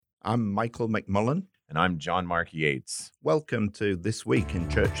I'm Michael McMullen. And I'm John Mark Yates. Welcome to This Week in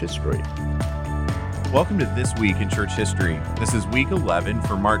Church History. Welcome to This Week in Church History. This is week 11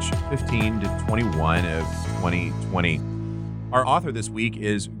 for March 15 to 21 of 2020. Our author this week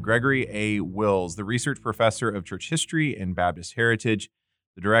is Gregory A. Wills, the research professor of church history and Baptist heritage,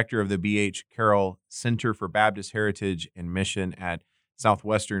 the director of the B.H. Carroll Center for Baptist Heritage and Mission at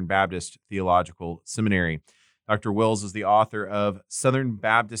Southwestern Baptist Theological Seminary. Dr. Wills is the author of Southern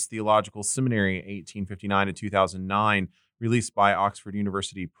Baptist Theological Seminary, 1859 to 2009, released by Oxford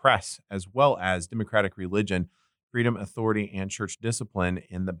University Press, as well as Democratic Religion, Freedom, Authority, and Church Discipline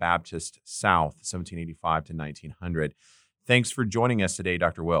in the Baptist South, 1785 to 1900. Thanks for joining us today,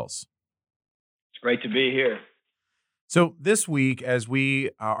 Dr. Wills. It's great to be here. So this week, as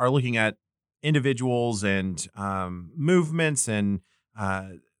we are looking at individuals and movements and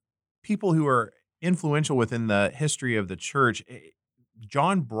people who are influential within the history of the church,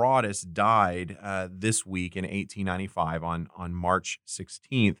 John Broadus died this week in 1895 on March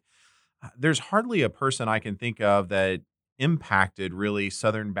 16th. There's hardly a person I can think of that impacted really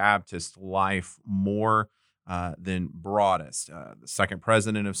Southern Baptist life more than Broadus. The second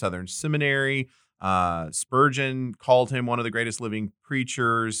president of Southern Seminary, Spurgeon called him one of the greatest living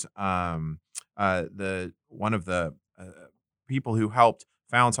preachers. One of the people who helped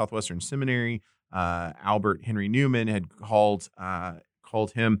found Southwestern Seminary, Albert Henry Newman, had called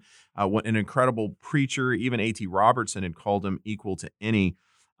him an incredible preacher. Even A.T. Robertson had called him equal to any.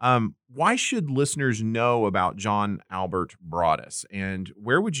 Why should listeners know about John Albert Broadus, and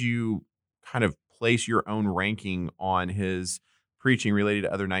where would you kind of place your own ranking on his preaching related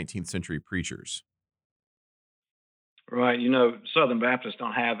to other 19th century preachers? Right. Southern Baptists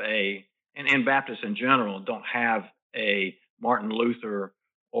don't have and Baptists in general don't have a Martin Luther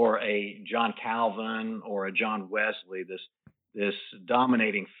or a John Calvin or a John Wesley, this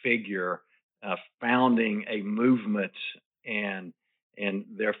dominating figure founding a movement and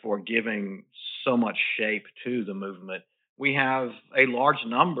therefore giving so much shape to the movement. We have a large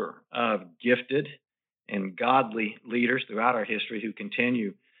number of gifted and godly leaders throughout our history who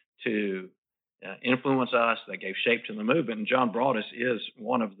continue to influence us, that gave shape to the movement, and John Broadus is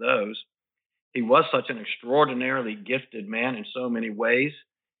one of those. He was such an extraordinarily gifted man in so many ways.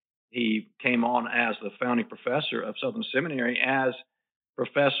 He came on as the founding professor of Southern Seminary, as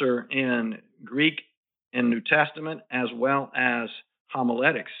professor in Greek and New Testament, as well as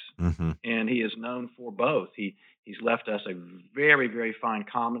homiletics. Mm-hmm. And he is known for both. He's left us a very, very fine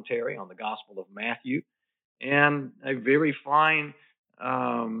commentary on the Gospel of Matthew and a very fine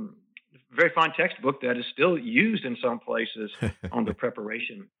textbook that is still used in some places on the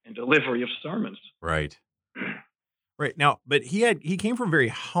preparation and delivery of sermons. Right. Right. Now, but he came from a very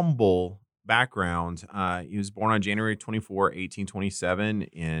humble background. He was born on January 24, 1827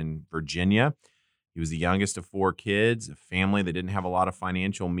 in Virginia. He was the youngest of four kids, a family that didn't have a lot of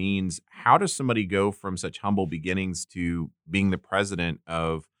financial means. How does somebody go from such humble beginnings to being the president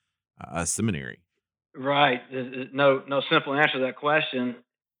of a seminary? Right. There's no simple answer to that question.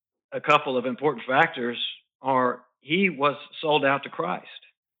 A couple of important factors are he was sold out to Christ.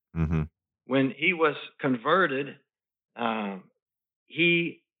 Mm-hmm. When he was converted,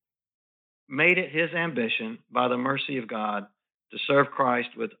 he made it his ambition, by the mercy of God, to serve Christ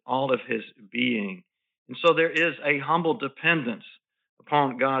with all of his being. And so there is a humble dependence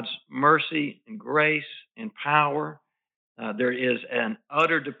upon God's mercy and grace and power. There is an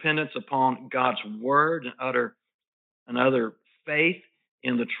utter dependence upon God's word and utter faith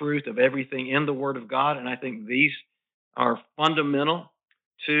in the truth of everything in the Word of God. And I think these are fundamental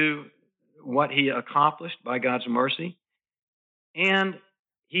to what he accomplished by God's mercy. And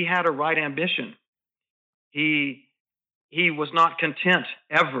he had a right ambition. He was not content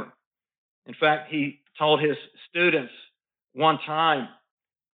ever. In fact, he told his students one time,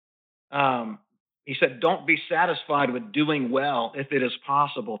 he said, "Don't be satisfied with doing well if it is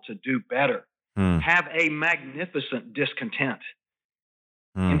possible to do better. Have a magnificent discontent."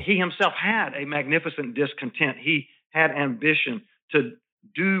 And he himself had a magnificent discontent. He had ambition to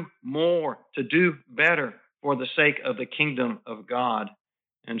do more, to do better for the sake of the kingdom of God.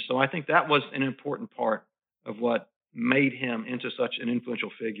 And so I think that was an important part of what made him into such an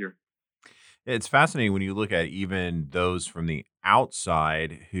influential figure. It's fascinating when you look at even those from the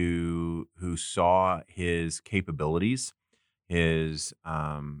outside who saw his capabilities, his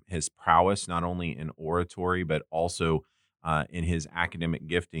prowess, not only in oratory but also in his academic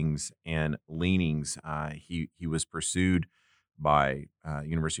giftings and leanings. He was pursued by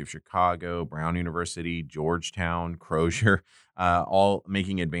University of Chicago, Brown University, Georgetown, Crozier, all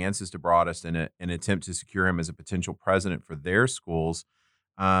making advances to Broadus in an attempt to secure him as a potential president for their schools.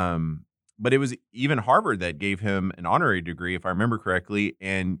 But it was even Harvard that gave him an honorary degree, if I remember correctly.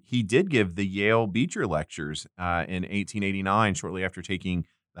 And he did give the Yale Beecher Lectures in 1889, shortly after taking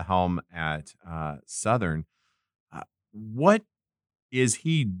the helm at Southern. What is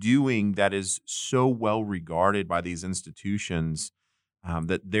he doing that is so well regarded by these institutions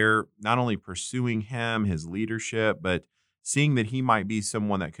that they're not only pursuing him, his leadership, but seeing that he might be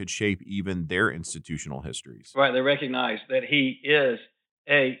someone that could shape even their institutional histories? Right. They recognize that he is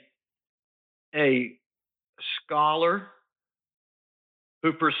a a scholar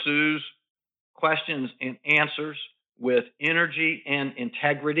who pursues questions and answers with energy and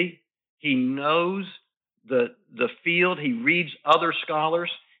integrity. He knows the field. He reads other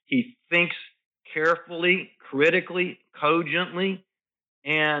scholars. He thinks carefully, critically, cogently,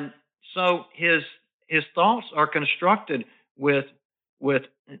 and so his thoughts are constructed with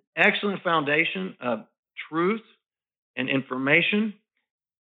an excellent foundation of truth and information,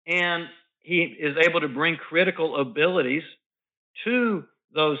 and he is able to bring critical abilities to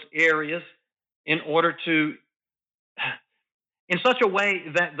those areas in order to, in such a way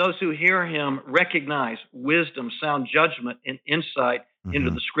that those who hear him recognize wisdom, sound judgment, and insight into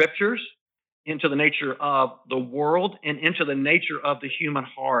Hmm. the scriptures, into the nature of the world, and into the nature of the human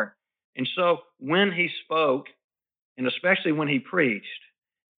heart. And so when he spoke, and especially when he preached,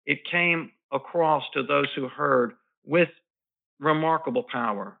 it came across to those who heard with remarkable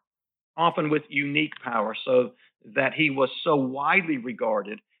power, often with unique power, so that he was so widely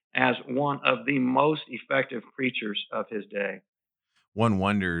regarded as one of the most effective preachers of his day. One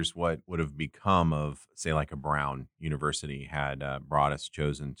wonders what would have become of, say, like a Brown University had Broadus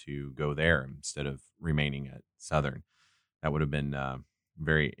chosen to go there instead of remaining at Southern. That would have been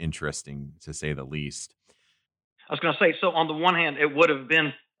very interesting, to say the least. I was going to say, so on the one hand, it would have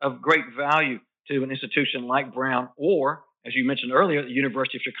been of great value to an institution like Brown, or, as you mentioned earlier, the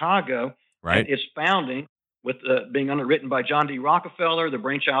University of Chicago at Right? its founding, with being underwritten by John D. Rockefeller, the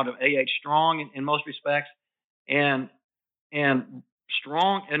brainchild of A. H. Strong in most respects, and and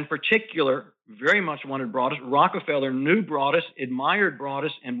Strong in particular very much wanted Broadus. Rockefeller knew Broadus, admired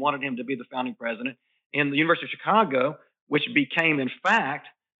Broadus, and wanted him to be the founding president. And the University of Chicago, which became, in fact,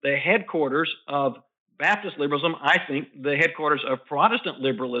 the headquarters of Baptist liberalism, I think the headquarters of Protestant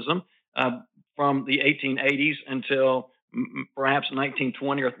liberalism from the 1880s until perhaps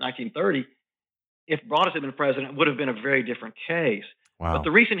 1920 or 1930. If Broadus had been president, it would have been a very different case. But Wow.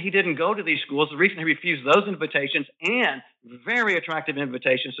 the reason he didn't go to these schools, the reason he refused those invitations and very attractive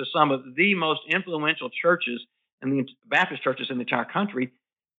invitations to some of the most influential churches and the Baptist churches in the entire country,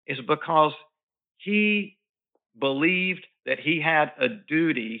 is because he believed that he had a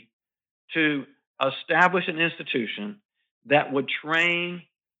duty to establish an institution that would train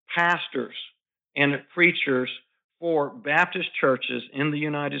pastors and preachers for Baptist churches in the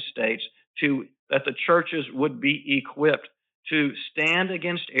United States, to that the churches would be equipped to stand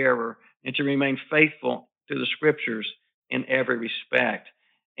against error and to remain faithful to the scriptures in every respect.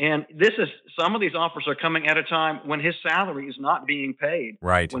 And this is, some of these offers are coming at a time when his salary is not being paid,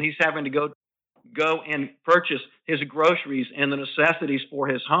 Right. when he's having to go and purchase his groceries and the necessities for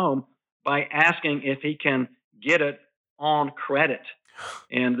his home by asking if he can get it on credit.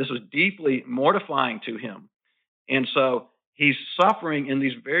 And this was deeply mortifying to him. And so he's suffering in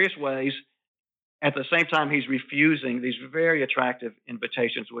these various ways. At the same time, he's refusing these very attractive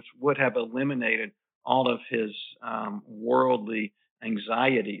invitations, which would have eliminated all of his worldly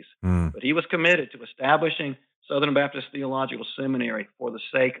anxieties. Mm. But he was committed to establishing Southern Baptist Theological Seminary for the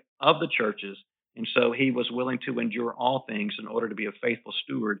sake of the churches. And so he was willing to endure all things in order to be a faithful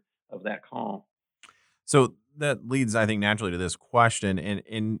steward of that call. So that leads, I think, naturally to this question.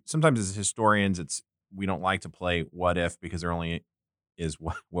 And sometimes as historians, we don't like to play what if because there only is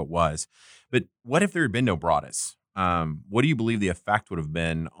what was. But what if there had been no Broadus? What do you believe the effect would have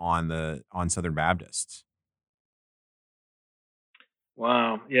been on Southern Baptists?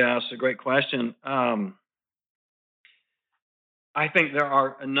 Wow. Yeah, that's a great question. I think there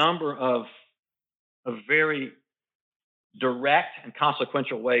are a number of very direct and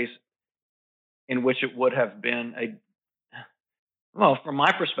consequential ways in which it would have been well, from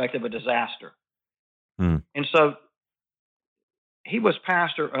my perspective, a disaster. Hmm. And so he was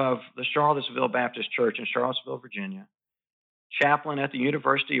pastor of the Charlottesville Baptist Church in Charlottesville, Virginia, chaplain at the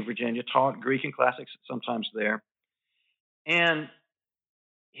University of Virginia, taught Greek and classics sometimes there. And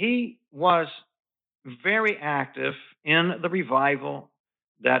he was very active in the revival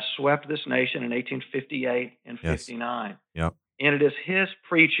that swept this nation in 1858 and Yes. 59. Yep. And it is his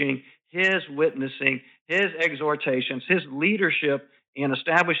preaching, his witnessing, his exhortations, his leadership in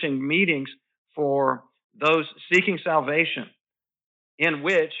establishing meetings for those seeking salvation in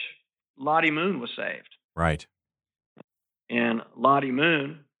which Lottie Moon was saved. Right. And Lottie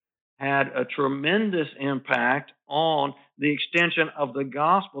Moon had a tremendous impact on the extension of the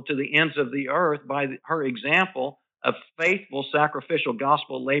gospel to the ends of the earth by her example of faithful sacrificial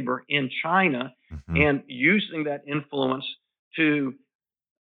gospel labor in China, Hmm. and using that influence to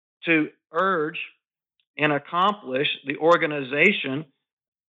urge and accomplish the organization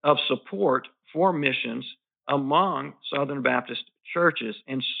of support for missions among Southern Baptist churches.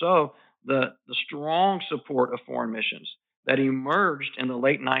 And so the strong support of foreign missions that emerged in the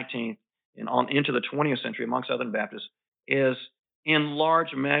late 19th and on into the 20th century among Southern Baptists is in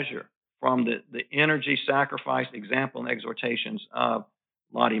large measure from the energy, sacrifice, example, and exhortations of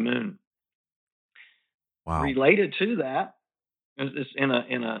Lottie Moon. Wow. Related to that, is in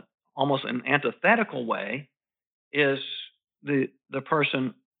a almost an antithetical way, is the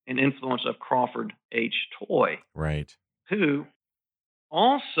person and influence of Crawford H. Toy, Right. who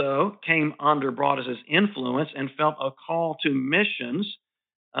also came under Broadus's influence and felt a call to missions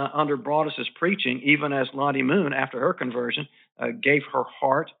under Broadus's preaching, even as Lottie Moon, after her conversion, gave her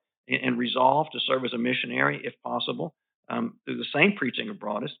heart and resolve to serve as a missionary, if possible, through the same preaching of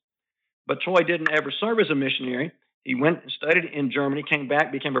Broadus. But Toy didn't ever serve as a missionary. He went and studied in Germany, came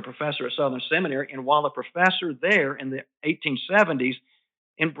back, became a professor at Southern Seminary, and while a professor there in the 1870s,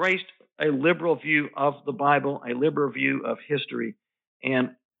 embraced a liberal view of the Bible, a liberal view of history,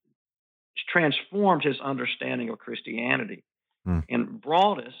 and transformed his understanding of Christianity. Mm. And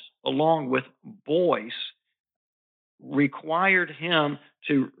Broadus, along with Boyce, required him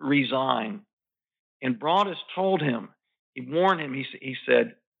to resign. And Broadus told him, he warned him, he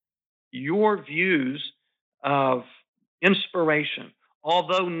said, your views of inspiration,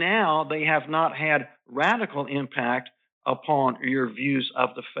 although now they have not had radical impact upon your views of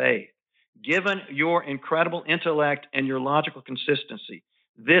the faith, given your incredible intellect and your logical consistency,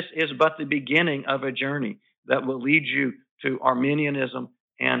 this is but the beginning of a journey that will lead you to Arminianism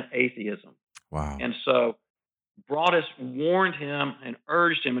and atheism. Wow. And so Broadus warned him and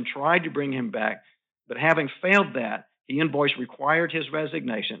urged him and tried to bring him back. But having failed that, he and Boyce required his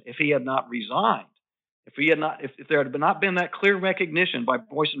resignation. If he had not resigned, if there had not been that clear recognition by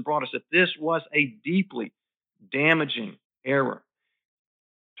Boyce and Broadus that this was a deeply damaging error,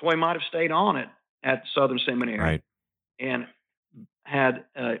 Toy might have stayed on it at Southern Seminary Right. and had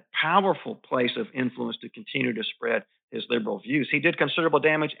a powerful place of influence to continue to spread his liberal views. He did considerable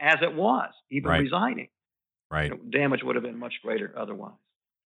damage as it was, even Right. resigning. Right. Damage would have been much greater otherwise.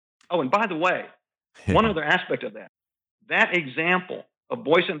 Oh, and by the way, Yeah. one other aspect of that example of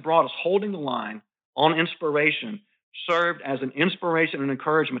Boyce and Broadus holding the line on inspiration served as an inspiration and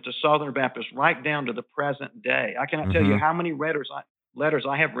encouragement to Southern Baptists right down to the present day. I cannot tell you Mhm. how many letters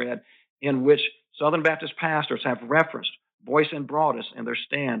I have read in which Southern Baptist pastors have referenced Boyce and Broadus and their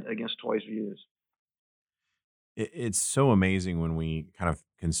stand against Toy's views. It's so amazing when we kind of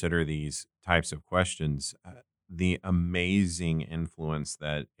consider these types of questions, the amazing influence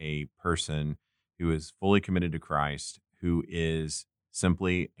that a person who is fully committed to Christ, who is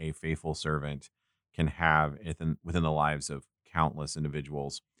simply a faithful servant, can have within the lives of countless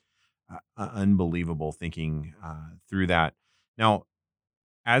individuals. Unbelievable thinking through that. Now,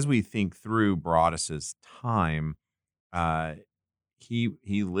 as we think through Broadus's time, uh,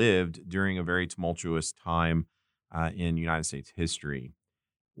 he lived during a very tumultuous time in United States history.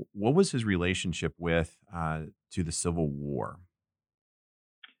 What was his relationship with to the Civil War?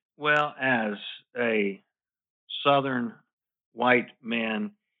 Well, as a Southern white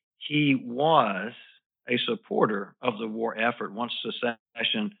man, he was a supporter of the war effort once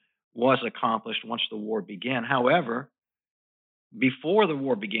secession was accomplished, once the war began. However, before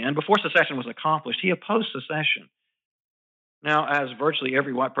secession was accomplished, he opposed secession. Now, as virtually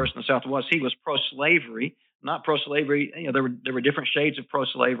every white person in the South was, he was pro-slavery, not pro-slavery. There were different shades of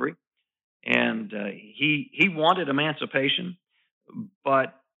pro-slavery, and he wanted emancipation,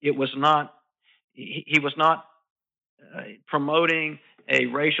 but it was not. He was not promoting a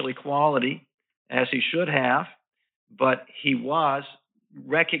racial equality as he should have, but he was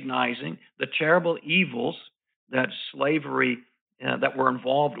recognizing the terrible evils that slavery that were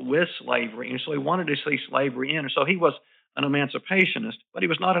involved with slavery, and so he wanted to see slavery end. And so he was an emancipationist, but he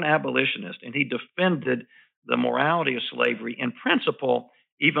was not an abolitionist, and he defended the morality of slavery in principle,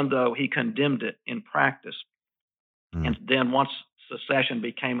 even though he condemned it in practice. Mm. And then once secession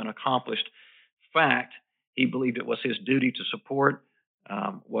became an accomplished fact, he believed it was his duty to support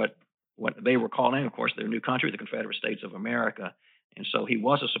what they were calling, of course, their new country, the Confederate States of America. And so he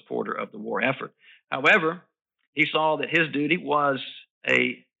was a supporter of the war effort. However, he saw that his duty was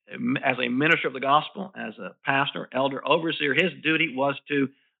a as a minister of the gospel, as a pastor, elder, overseer, his duty was to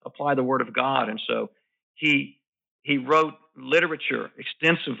apply the word of God. And so he wrote literature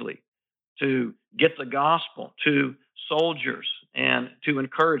extensively to get the gospel to soldiers and to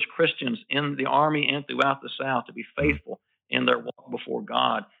encourage Christians in the army and throughout the South to be faithful in their walk before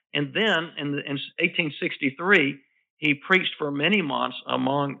God. And then in 1863, he preached for many months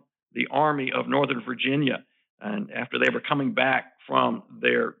among the Army of Northern Virginia. And after they were coming back from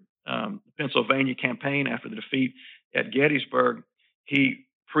their Pennsylvania campaign after the defeat at Gettysburg, he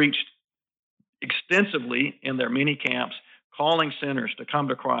preached extensively in their mini camps, calling sinners to come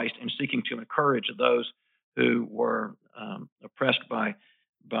to Christ and seeking to encourage those who were oppressed by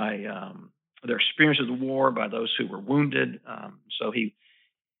their experiences of war, by those who were wounded. So he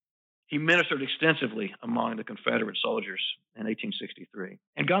ministered extensively among the Confederate soldiers in 1863.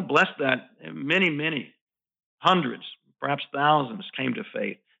 And God blessed that. Many, hundreds, perhaps thousands came to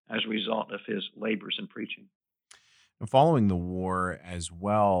faith as a result of his labors in preaching. And following the war as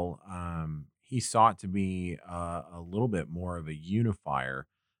well, he sought to be a little bit more of a unifier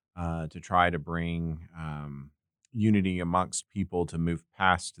to try to bring unity amongst people to move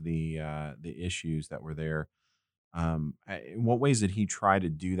past the issues that were there. In what ways did he try to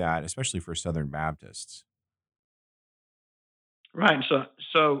do that, especially for Southern Baptists? Right.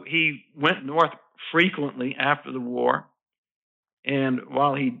 So he went north frequently after the war, and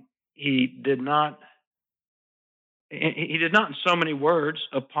while he did not in so many words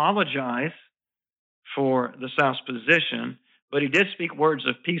apologize for the South's position, but he did speak words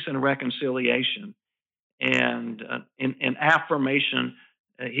of peace and reconciliation, and in affirmation,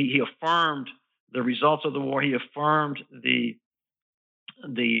 he affirmed the results of the war. He affirmed the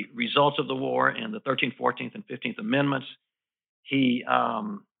results of the war in the 13th, 14th, and 15th Amendments. He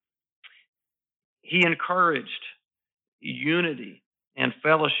encouraged unity and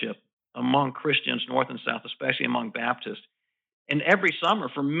fellowship among Christians, North and South, especially among Baptists. And every summer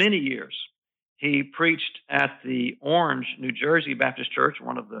for many years, he preached at the Orange, New Jersey Baptist Church,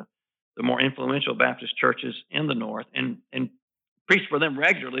 one of the more influential Baptist churches in the North, and preached for them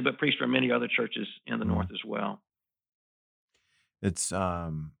regularly, but preached for many other churches in the North as well. It's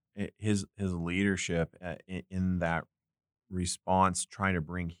his leadership in that response, trying to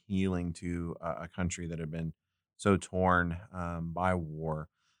bring healing to a country that had been so torn by war,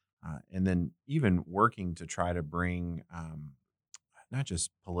 and then even working to try to bring not just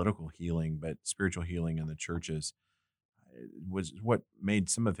political healing but spiritual healing in the churches was what made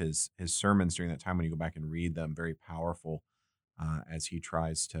some of his sermons during that time, when you go back and read them, very powerful as he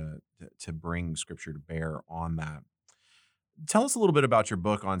tries to bring scripture to bear on that. Tell us a little bit about your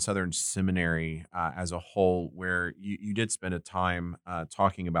book on Southern Seminary as a whole, where you did spend a time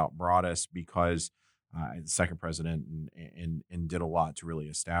talking about Broadus because the second president and did a lot to really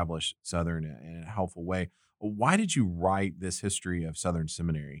establish Southern in a helpful way. Why did you write this history of Southern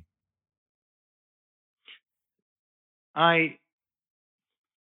Seminary? The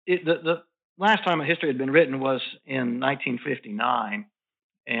last time a history had been written was in 1959,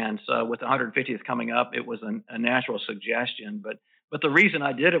 and so with the 150th coming up, it was a natural suggestion. But the reason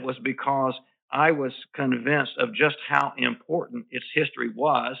I did it was because I was convinced of just how important its history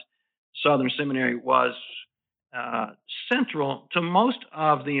was. Southern Seminary was central to most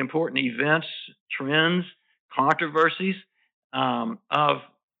of the important events, trends, controversies of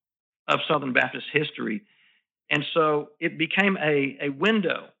Southern Baptist history. And so it became a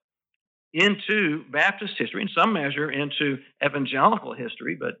window into Baptist history, in some measure into evangelical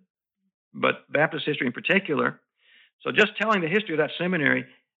history, but Baptist history in particular. So just telling the history of that seminary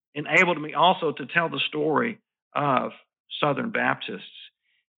enabled me also to tell the story of Southern Baptists.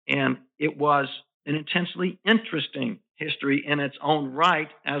 And it was an intensely interesting history in its own right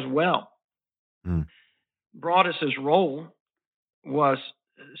as well. Mm. Broadus's role was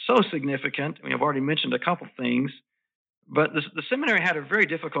so significant. I mean, I've already mentioned a couple things, but the seminary had a very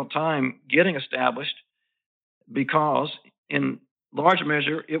difficult time getting established because, in large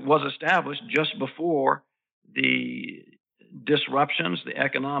measure, it was established just before the disruptions, the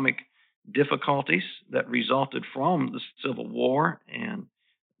economic difficulties that resulted from the Civil War and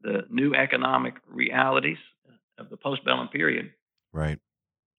the new economic realities of the postbellum period. Right.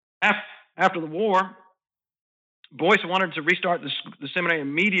 After the war, Boyce wanted to restart the seminary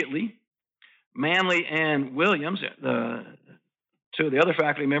immediately. Manley and Williams, two of the other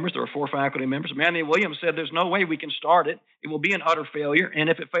faculty members, there were four faculty members, Manley and Williams said, there's no way we can start it. It will be an utter failure. And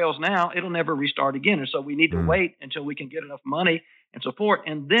if it fails now, it'll never restart again. And so we need to wait until we can get enough money and support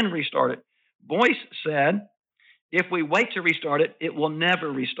and then restart it. Boyce said, if we wait to restart it, it will never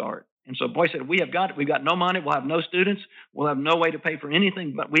restart. And so Boyce said, we've got no money, we'll have no students, we'll have no way to pay for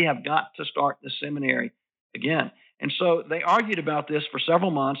anything, but we have got to start the seminary again. And so they argued about this for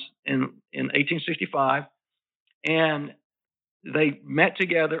several months in 1865, and they met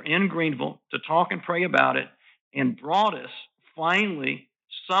together in Greenville to talk and pray about it. And Broadus finally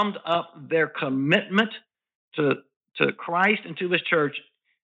summed up their commitment to, to Christ and to his church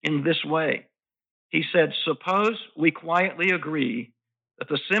in this way. He said, suppose we quietly agree that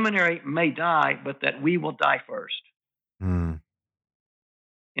the seminary may die, but that we will die first. Mm.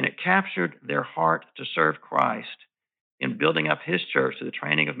 And it captured their heart to serve Christ in building up his church to the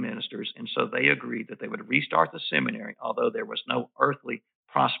training of ministers. And so they agreed that they would restart the seminary, although there was no earthly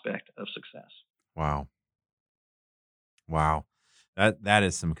prospect of success. Wow. Wow. That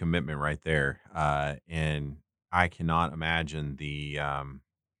is some commitment right there. And I cannot imagine the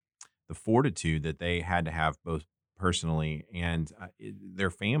fortitude that they had to have both personally and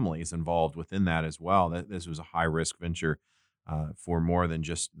their families involved within that as well. That this was a high risk venture for more than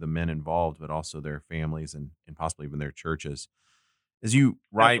just the men involved, but also their families and possibly even their churches. As you That's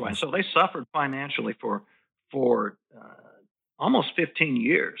write, right. So they suffered financially for almost 15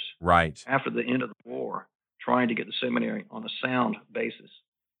 years right, after the end of the war, trying to get the seminary on a sound basis.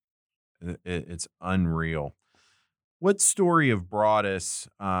 it's unreal. What story of Broadus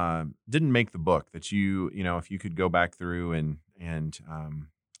didn't make the book that you know, if you could go back through and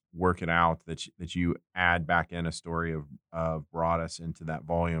work it out, that you add back in a story of Broadus into that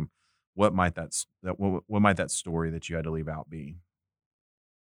volume? What might what might that story that you had to leave out be?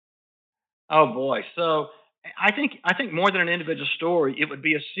 Oh boy. So I think more than an individual story, it would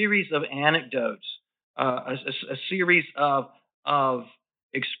be a series of anecdotes, a series of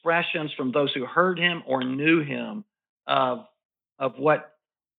expressions from those who heard him or knew him of of what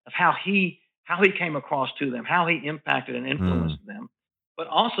of how he came across to them, how he impacted and Mm. influenced them, but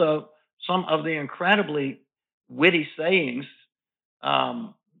also some of the incredibly witty sayings.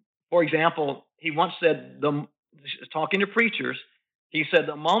 Um, for example, he once said, talking to preachers, he said,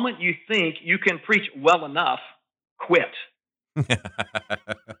 "The moment you think you can preach well enough, quit,"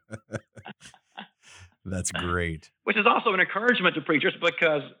 That's great. which is also an encouragement to preachers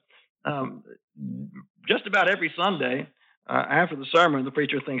because um, just about every Sunday after the sermon, the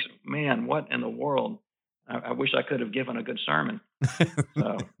preacher thinks, "Man, what in the world? I wish I could have given a good sermon."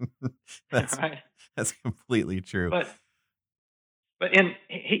 So, That's right? that's completely true. But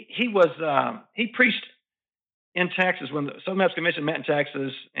he preached in Texas when the Southern Baptist Convention met in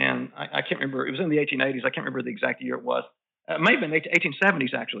Texas, and I can't remember. It was in the 1880s. I can't remember the exact year it was. It may have been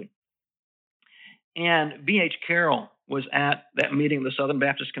 1870s actually. And B.H. Carroll was at that meeting of the Southern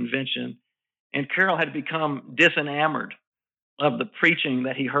Baptist Convention, and Carroll had become disenamored of the preaching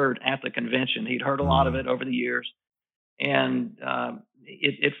that he heard at the convention. He'd heard a lot of Mm. it over the years, and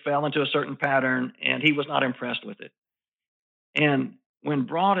it fell into a certain pattern, and he was not impressed with it. And when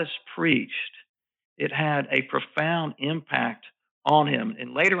Broadus preached, it had a profound impact on him.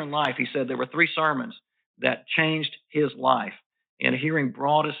 And later in life, he said there were three sermons that changed his life. And hearing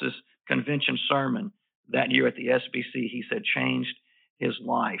Broadus's convention sermon that year at the SBC, he said changed his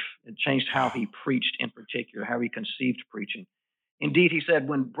life. It changed how he preached in particular, how he conceived preaching. Indeed, he said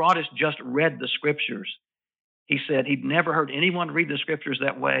when Broadus just read the scriptures, he said he'd never heard anyone read the scriptures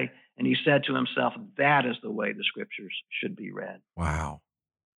that way. And he said to himself, that is the way the scriptures should be read. Wow,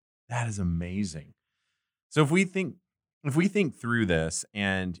 that is amazing. So if we think through this,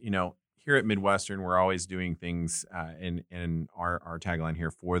 and you know, here at Midwestern, we're always doing things in our tagline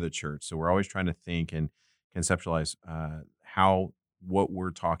here for the church. So we're always trying to think and conceptualize how what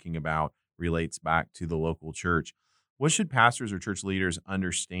we're talking about relates back to the local church. What should pastors or church leaders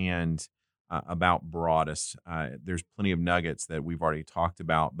understand about Broadus? There's plenty of nuggets that we've already talked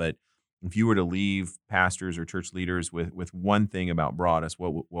about, but if you were to leave pastors or church leaders with one thing about Broadus,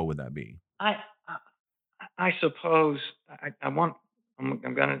 what would that be? I, I I suppose I want. I'm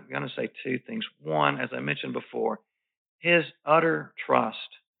gonna say two things. One, as I mentioned before, his utter trust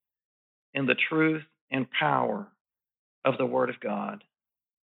in the truth and power of the Word of God,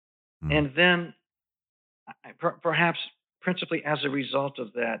 Mm. and then perhaps principally as a result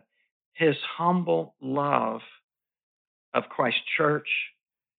of that, his humble love of Christ's church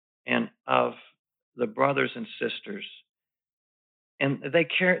and of the brothers and sisters, and they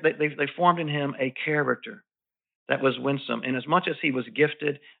formed in him a character that was winsome. And as much as he was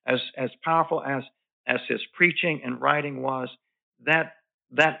gifted, as powerful as his preaching and writing was, that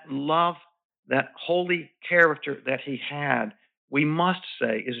that love, that holy character that he had, we must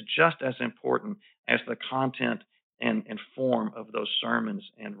say, is just as important as the content and form of those sermons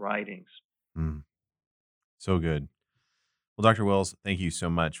and writings. Mm. So good. Well, Dr. Wills, thank you so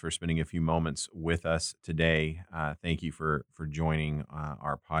much for spending a few moments with us today. Thank you for joining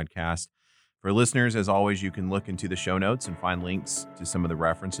our podcast. For listeners, as always, you can look into the show notes and find links to some of the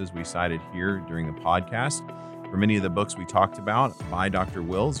references we cited here during the podcast. For many of the books we talked about by Dr.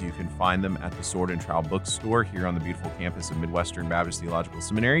 Wills, you can find them at the Sword and Trowel bookstore here on the beautiful campus of Midwestern Baptist Theological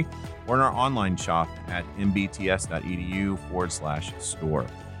Seminary, or in our online shop at mbts.edu/store.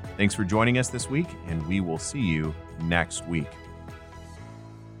 Thanks for joining us this week, and we will see you next week.